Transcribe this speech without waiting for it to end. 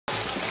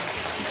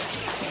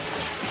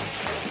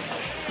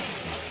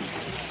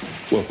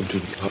Welcome to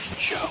the Huffin'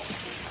 Show.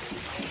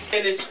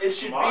 And it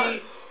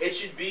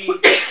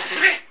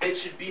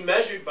should be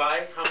measured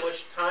by how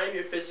much time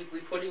you're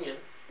physically putting in,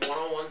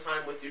 one-on-one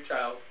time with your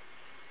child,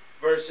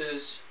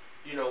 versus,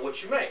 you know,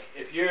 what you make.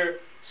 If you're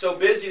so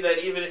busy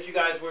that even if you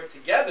guys work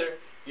together,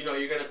 you know,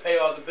 you're going to pay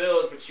all the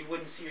bills, but you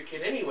wouldn't see your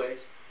kid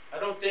anyways, I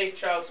don't think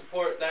child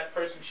support, that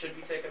person should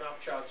be taken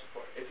off child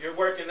support. If you're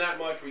working that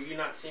much where you're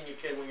not seeing your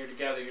kid when you're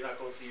together, you're not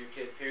going to see your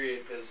kid,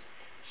 period, because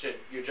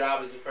your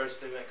job is the first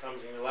thing that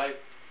comes in your life.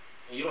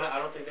 And you don't. I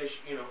don't think they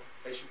should. You know,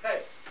 they should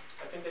pay.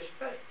 I think they should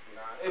pay.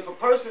 Nah, if a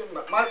person,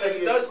 my thing is,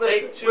 it does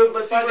listen, take two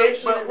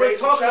but we're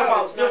talking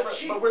about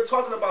different. But we're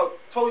talking about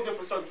totally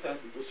different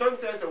circumstances. The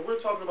circumstance that we're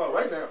talking about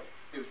right now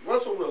is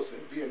Russell Wilson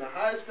being the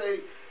highest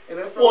paid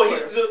NFL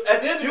player.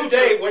 At the end of the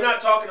day, we're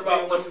not talking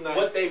about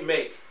what they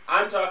make.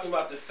 I'm talking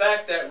about the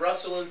fact that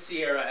Russell and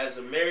Ciara, as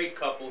a married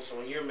couple, so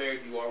when you're married,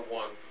 you are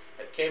one,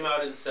 have came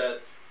out and said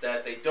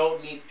that they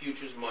don't need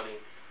Future's money.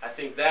 I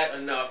think that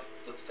enough.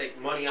 Let's take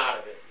money out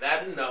of it.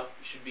 That enough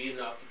should be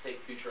enough to take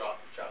Future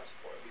off of child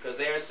support, because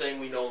they are saying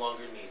we no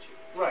longer need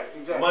you. Right,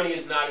 exactly. Money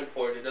is not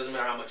important. It doesn't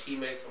matter how much he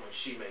makes, how much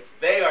she makes.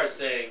 They are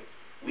saying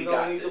we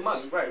don't need this. the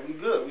money. Right, we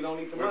good. We don't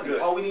need the money. Good.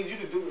 All we need you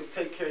to do is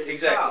take care of your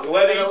exactly. child.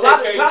 Whether you take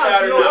care of your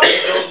child or not,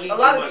 you don't need a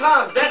lot of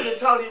times that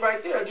mentality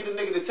right there get a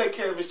nigga to take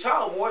care of his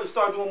child more, to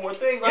start doing more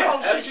things. Like,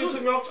 yeah, oh shit, you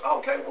took me off.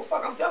 Okay, well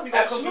fuck, I'm definitely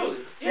gonna come.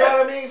 Absolutely. You know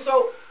what I mean?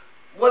 So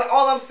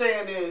all I'm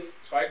saying is,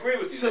 so I agree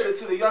with you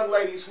to the young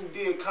ladies who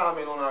did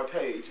comment on our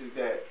page, is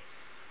that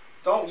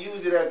don't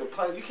use it as a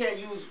punishment. You can't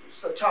use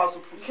child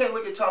support. You can't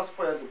look at child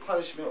support as a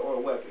punishment or a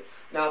weapon.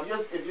 Now,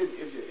 if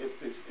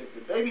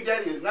the baby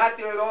daddy is not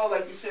there at all,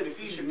 like you said, if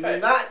he's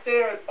not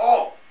there at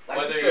all, like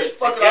whether you said,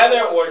 you're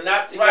together or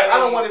not together, right? I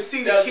don't want to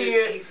see the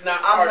kid. He's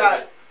not I'm part not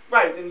of it.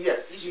 right. Then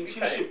yes, he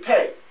should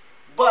pay.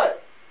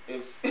 But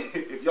if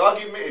y'all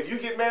if you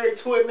get married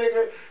to a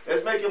nigga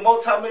that's making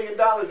multi-million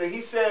dollars and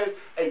he says,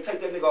 "Hey,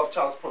 take that nigga off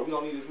child support. We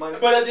don't need his money."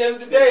 But at the end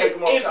of the day,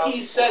 if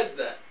he says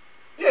that.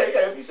 Yeah,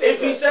 if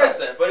he says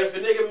that. But if a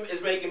nigga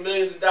is making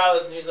millions of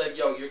dollars and he's like,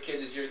 yo, your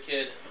kid is your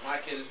kid, my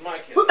kid is my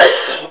kid,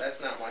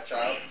 that's not my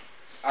child.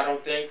 I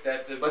don't think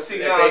that the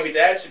baby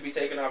dad should be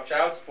taken off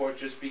child support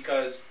just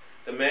because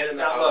the man in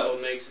the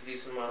household makes a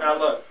decent amount of money.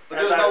 Now look, but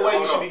there's no way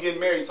you should be getting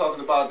married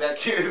talking about that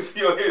kid is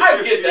your kid.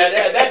 I get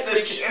that. That's an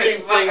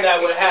extreme thing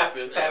that would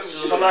happen.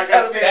 Absolutely. Like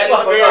I said, that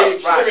is very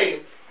extreme.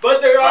 Right. But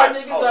there are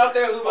niggas out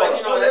there who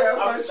like,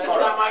 that's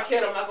not my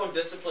kid. I'm not going to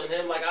discipline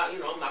him. Like, I'm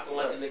not going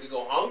to let the nigga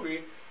go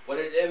hungry. But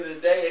at the end of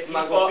the day, if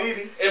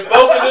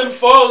both of them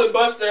fall and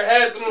bust their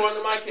heads, I'm going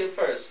to my kid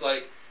first.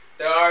 Like,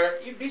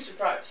 you'd be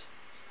surprised.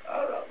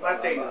 My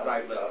thing is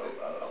like, look,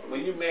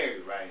 when you're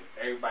married, right,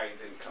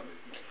 everybody's income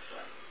is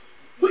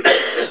mixed,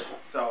 right?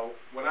 So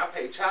when I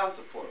pay child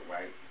support,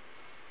 right,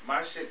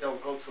 my shit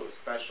don't go to a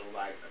special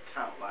like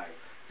account. Like,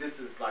 this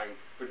is like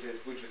we're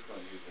just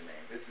gonna use the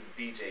name. This is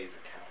BJ's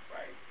account,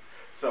 right?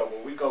 So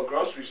when we go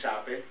grocery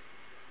shopping,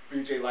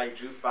 BJ like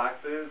juice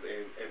boxes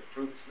and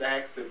fruit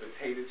snacks and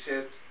potato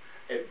chips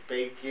and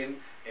bacon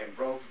and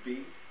roast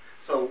beef.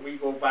 So we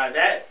go buy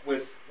that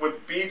with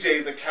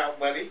BJ's account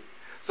money.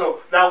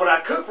 So now when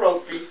I cook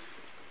roast beef,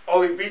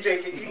 only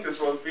BJ can eat this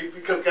roast beef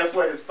because guess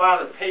what? His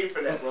father paid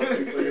for that roast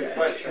beef with his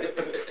money.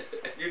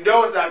 You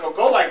know it's not gonna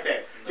go like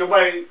that. Your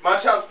money, my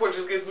child support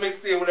just gets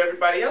mixed in with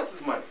everybody else's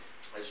money.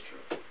 That's true.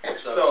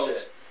 So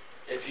shit.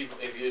 If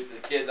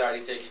the kid's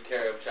already taking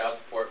care of, child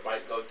support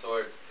might go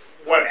towards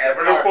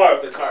whatever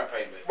the car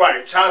payment.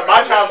 Right.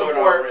 My child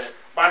support.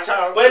 But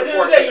at the end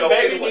of the day, your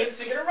baby needs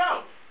to get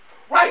around.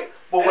 Right.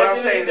 But what I'm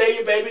saying, at the end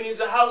of the day, your baby needs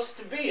a house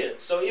to be in.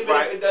 So even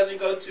if it doesn't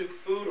go to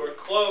food or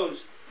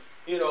clothes,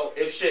 you know,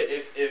 if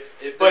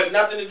there's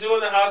nothing to do in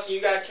the house and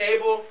you got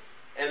cable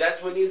and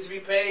that's what needs to be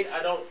paid,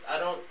 I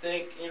don't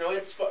think, you know,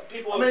 it's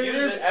people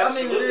abuse it.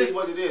 Absolutely. It is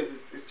what it is.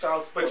 It's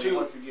child support. But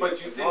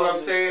you see what I'm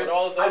saying?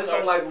 I just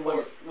don't like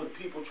when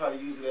people try to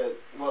use it as,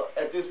 well,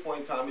 at this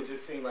point in time, it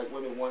just seemed like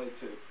women wanted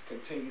to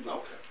continue to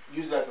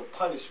use it as a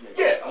punishment.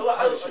 Yeah,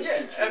 absolutely.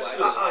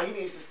 Like, he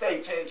needs to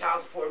stay paying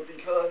child support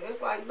because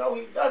it's like, no,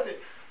 he doesn't.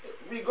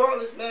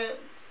 Regardless, man.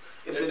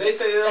 If they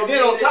say they don't, and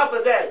then on top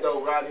of that,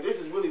 though, Rodney, this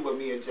is really what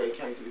me and Jay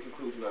came to the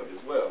conclusion of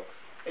as well.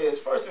 Is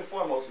first and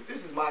foremost, if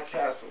this is my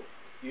castle,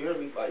 you hear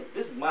me? Like,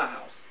 this is my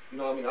house. You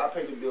know what I mean? I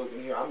pay the bills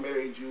in here. I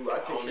married you. I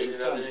take care of the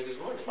family. Nigga's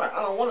money. Right.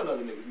 I don't want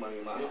another nigga's money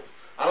in my house.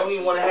 I don't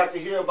even want to have to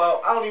hear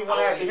about. I don't even want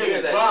to have to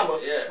hear the drama,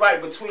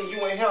 right, between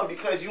you and him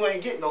because you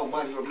ain't getting no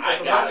money or because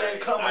the money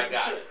ain't coming from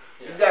shit.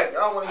 Yeah. Exactly. I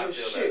don't want to hear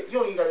shit. You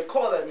don't even got to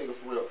call that nigga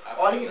for real.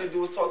 All he need to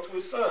do is talk to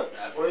his son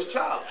or his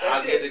child.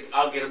 I'll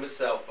get him a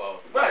cell phone.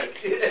 Right.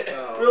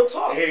 Real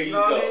talk. Here you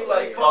know go. What I mean?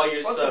 Like, call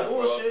your fuck son, the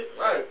bullshit.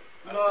 Bro. Right.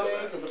 You know what I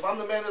mean? Because if I'm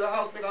the man of the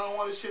house, nigga, I don't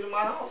want this shit in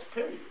my house.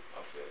 Period.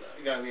 I feel that.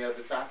 You got any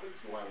other topics?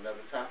 You want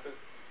another topic?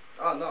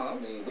 Oh no, I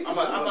mean, we can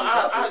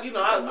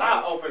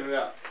I'll open it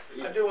up.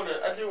 I do want to.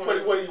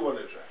 What do you want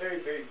to address? Very,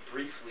 very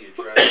briefly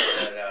address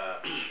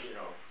that.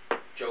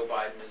 Joe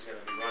Biden is going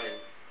to be running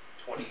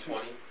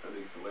 2020. I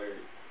think it's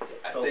hilarious.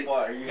 So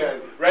far, he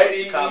has right.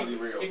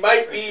 He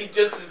might be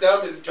just as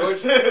dumb as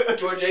George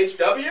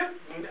H.W.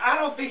 I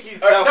don't think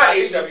he's Or, dumb. not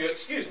HW,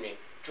 excuse me.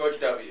 George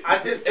W. I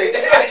just think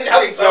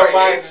Joe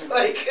Biden.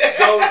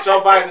 Biden.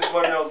 Joe Biden is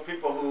one of those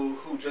people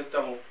who just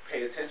don't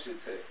pay attention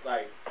to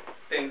like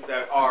things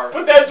that are.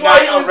 But that's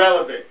why he was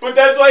irrelevant. But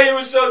that's why he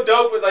was so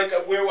dope. With like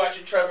we were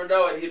watching Trevor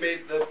Noah, and he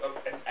made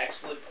an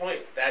excellent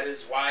point. That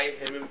is why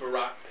him and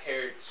Barack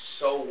paired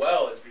so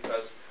well. Is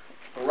because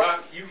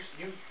Barack, you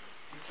can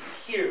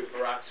hear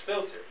Barack's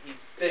filter. He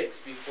thinks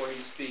before he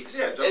speaks.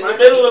 Yeah, Joe in Biden. the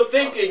middle of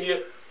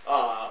thinking,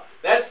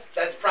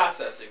 that's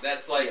processing.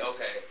 That's like,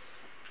 okay,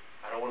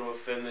 I don't want to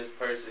offend this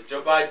person.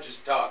 Joe Biden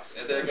just talks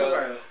and then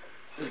goes,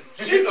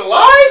 she's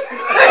alive?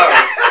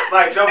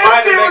 Like Joe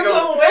Biden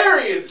was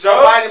hilarious.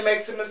 Joe Biden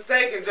makes a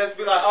mistake and just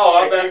be like,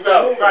 oh, I messed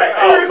up. Right.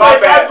 Oh, he was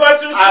like, God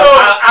bless her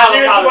soul.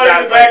 Here's somebody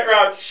in the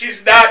background.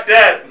 She's not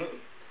dead.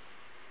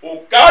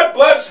 Well, God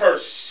bless her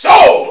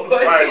soul.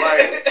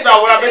 Right.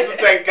 No, what I meant to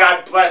say,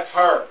 God bless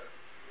her.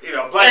 You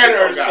know, bless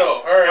her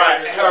soul. Her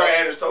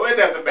and her soul. It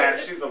doesn't matter.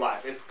 She's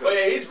alive. It's good. But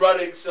yeah, he's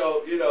running,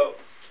 so,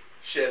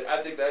 shit,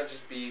 I think that would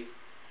just be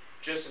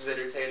just as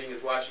entertaining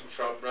as watching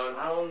Trump run.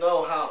 I don't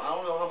know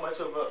how much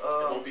of a it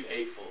won't be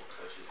hateful.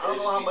 I don't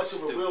know how much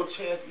of a real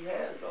chance he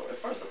has though. At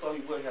first I thought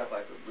he would have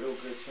like a real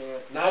good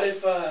chance. Not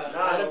if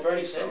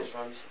Bernie Sanders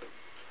runs.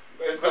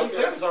 Bernie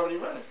Sanders already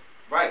running.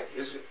 Right.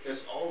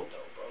 It's old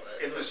though, bro.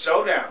 It's a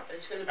showdown.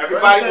 It's gonna be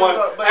everybody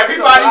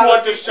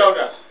wants the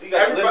showdown. You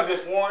got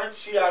Elizabeth Warren.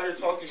 She out here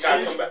talking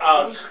shit.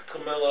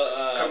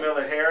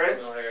 Camilla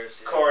Harris. Yeah.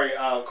 Corey.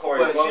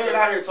 But she ain't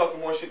out here talking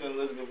more shit than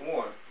Elizabeth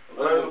Warren.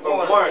 Elizabeth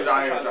Warren's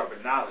out here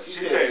dropping knowledge.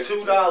 She said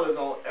 $2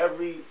 on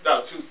every.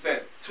 No, 2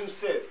 cents. 2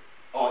 cents.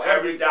 On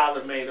every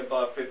dollar made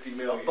above 50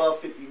 million. Above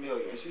 50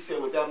 million. She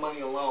said with that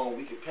money alone,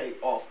 we could pay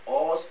off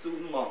all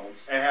student loans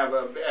and have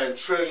a $1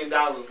 trillion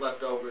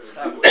left over.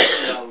 Have $1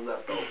 trillion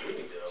left over.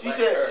 She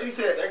said,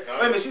 wait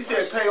a minute. She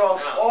said pay off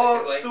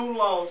all student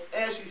loans,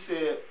 and she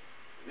said,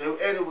 and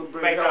it would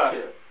bring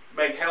healthcare.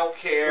 Make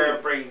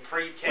healthcare, bring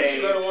pre-K,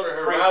 she gonna want her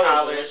free rallies,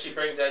 college. when she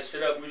brings that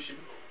shit up, we should.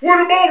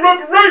 What about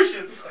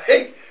reparations?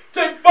 Hey,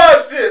 take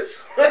 5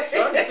 cents. She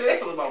already said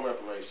something about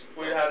reparations.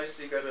 Wait, how is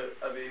she gonna?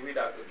 I mean, we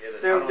not gonna get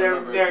it.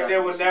 They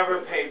would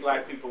never pay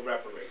black people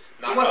reparations.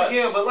 Once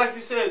again, but like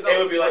you said, it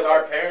would be like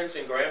our parents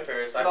and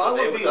grandparents. I no,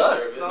 think it would be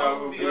us. No,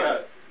 it would be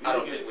us. I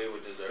don't think we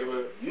would deserve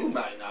it. You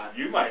might not.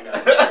 You might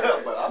not.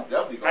 But I'm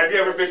definitely going. Have you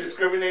ever been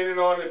discriminated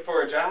on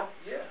for a job?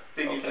 Yeah.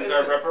 Then you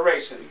deserve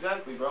reparations.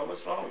 Exactly, bro.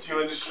 What's wrong with you?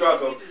 You're in the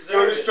struggle.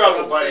 You're in the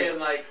struggle, buddy. Saying,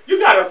 like, you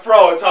got a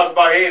fro and talk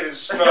about he in the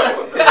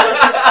struggle. What you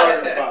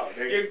talking about,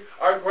 nigga?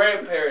 Our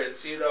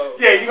grandparents,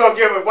 Yeah, you gonna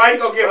give it. Why you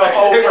gonna give an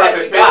old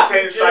person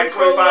like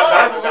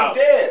 $25,000?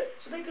 Dead.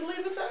 So they can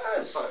leave it to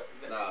us.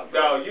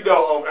 No,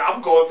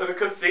 I'm going to the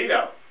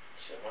casino.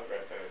 Shit, my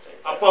grandparents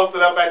ain't. I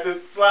posted up at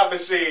this slot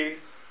machine.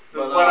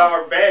 This 1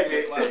 hour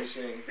bandit. Slot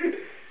machine.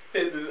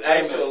 Hit this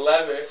actual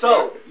lever.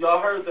 So y'all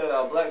heard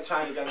that Black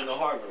China got into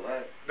Harvard,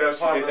 right? No, she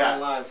Harvard did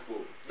not. Online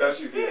School. No,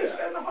 she did. She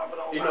got into Harvard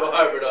Online. You know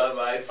Harvard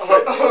Online.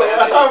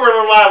 Harvard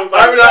Online was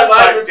like, Harvard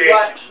Online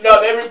replied. No,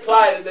 they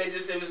replied and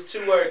it was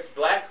 2 words.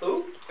 Black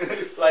who?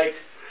 Like,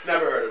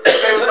 never heard of it.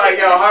 They was like,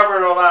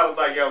 Harvard Online was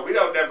like, we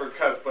don't never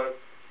cuss, but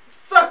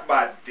suck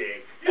my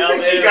dick. You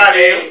think she got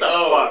in?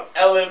 What the fuck?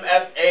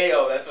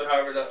 LMFAO. That's what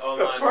Harvard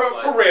Online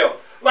replied. For real.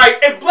 Like,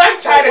 if Black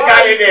China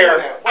got in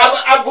there,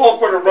 I'm going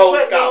for the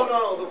Rhodes Scholar.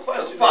 No, the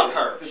question fuck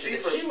her. The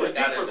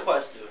deeper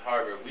question.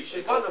 Harvard, we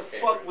should why go the for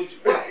fuck would you?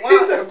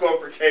 He said I'm going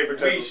for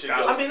Cambridge. We should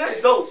go. I mean, that's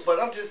dope, but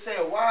I'm just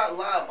saying, why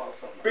lie about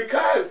something?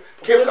 Because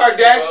Kim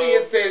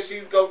Kardashian says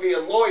she's going to be a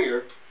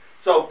lawyer,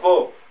 so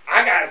boom.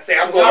 I gotta say,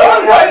 I'm going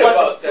to write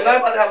about that. So now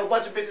I'm about to have a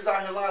bunch of bitches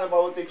out here lying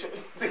about what they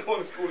going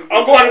to school to do.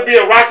 I'm going to be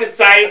a rocket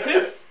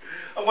scientist.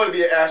 I'm going to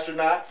be an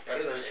astronaut.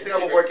 Better than I think I'm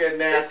going to work at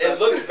NASA. It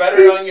looks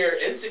better on your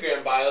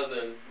Instagram bio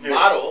than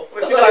model.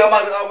 But you like,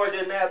 I'm working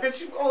at NASA. Bitch,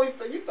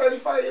 you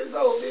 35 years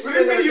old. Bitch. What do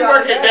you mean you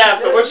work at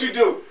NASA? What you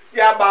do?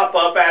 Yeah, I mop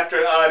up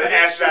after the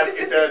astronauts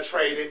get done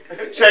training,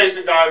 change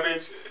the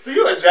garbage. So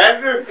you a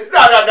janitor? No.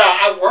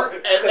 I work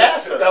at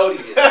NASA.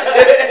 Custodian.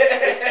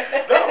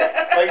 No,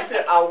 like you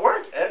said, I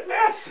work at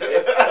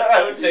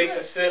NASA. Takes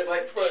a sip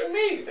like, what you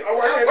mean? I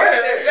work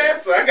at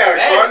NASA. I got a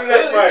card in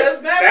that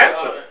says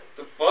NASA.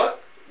 The fuck?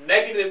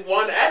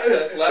 -1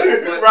 access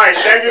level. But right,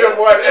 -1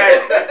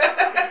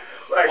 access.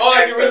 Like, all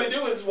I can really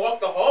do is walk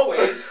the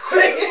hallways.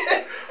 Ain't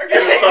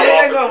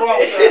nothing wrong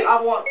with that.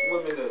 I want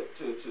women to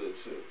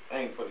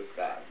aim for the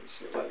skies and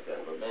shit like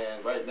that. But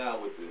man, right now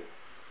with the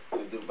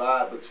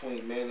divide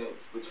between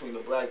between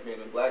the black men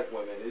and black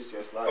women, it's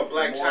just like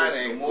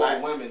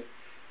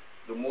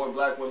the more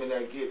black women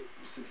that get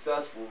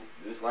successful,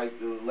 it's like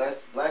the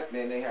less black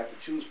men they have to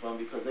choose from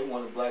because they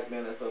want a black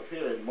man that's up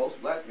here, and most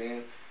black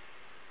men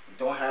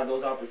don't have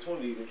those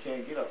opportunities and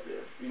can't get up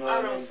there. You know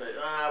what I mean?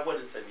 I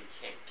wouldn't say we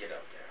can't get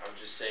up there. I'm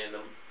just saying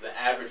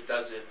the average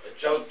doesn't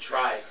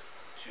try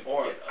to get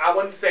up. I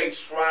wouldn't say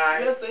try.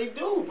 Yes, they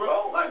do,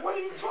 bro. Like, what are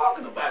you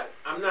talking about?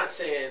 I'm not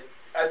saying.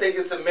 I think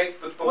it's a mix,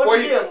 but before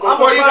you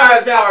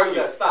guys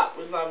argue, stop.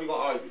 We're not even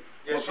gonna argue.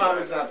 Yes, prime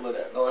example of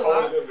that. No, it's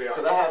not.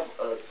 Because I have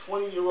a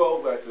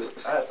 20-year-old record.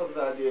 I have something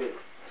that I did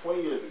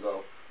 20 years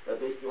ago that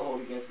they still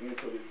hold against me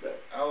until this day.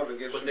 I hold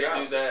against But you they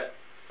now. do that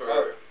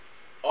for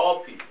all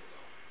people.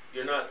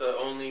 You're not the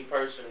only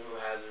person who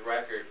has a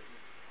record,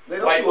 They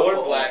don't white do it or for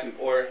all black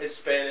people. or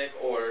Hispanic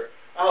or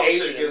I don't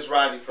Asian. shit against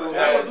Rodney for They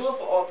that. don't do it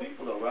for all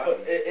people though, right?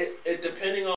 But it depending on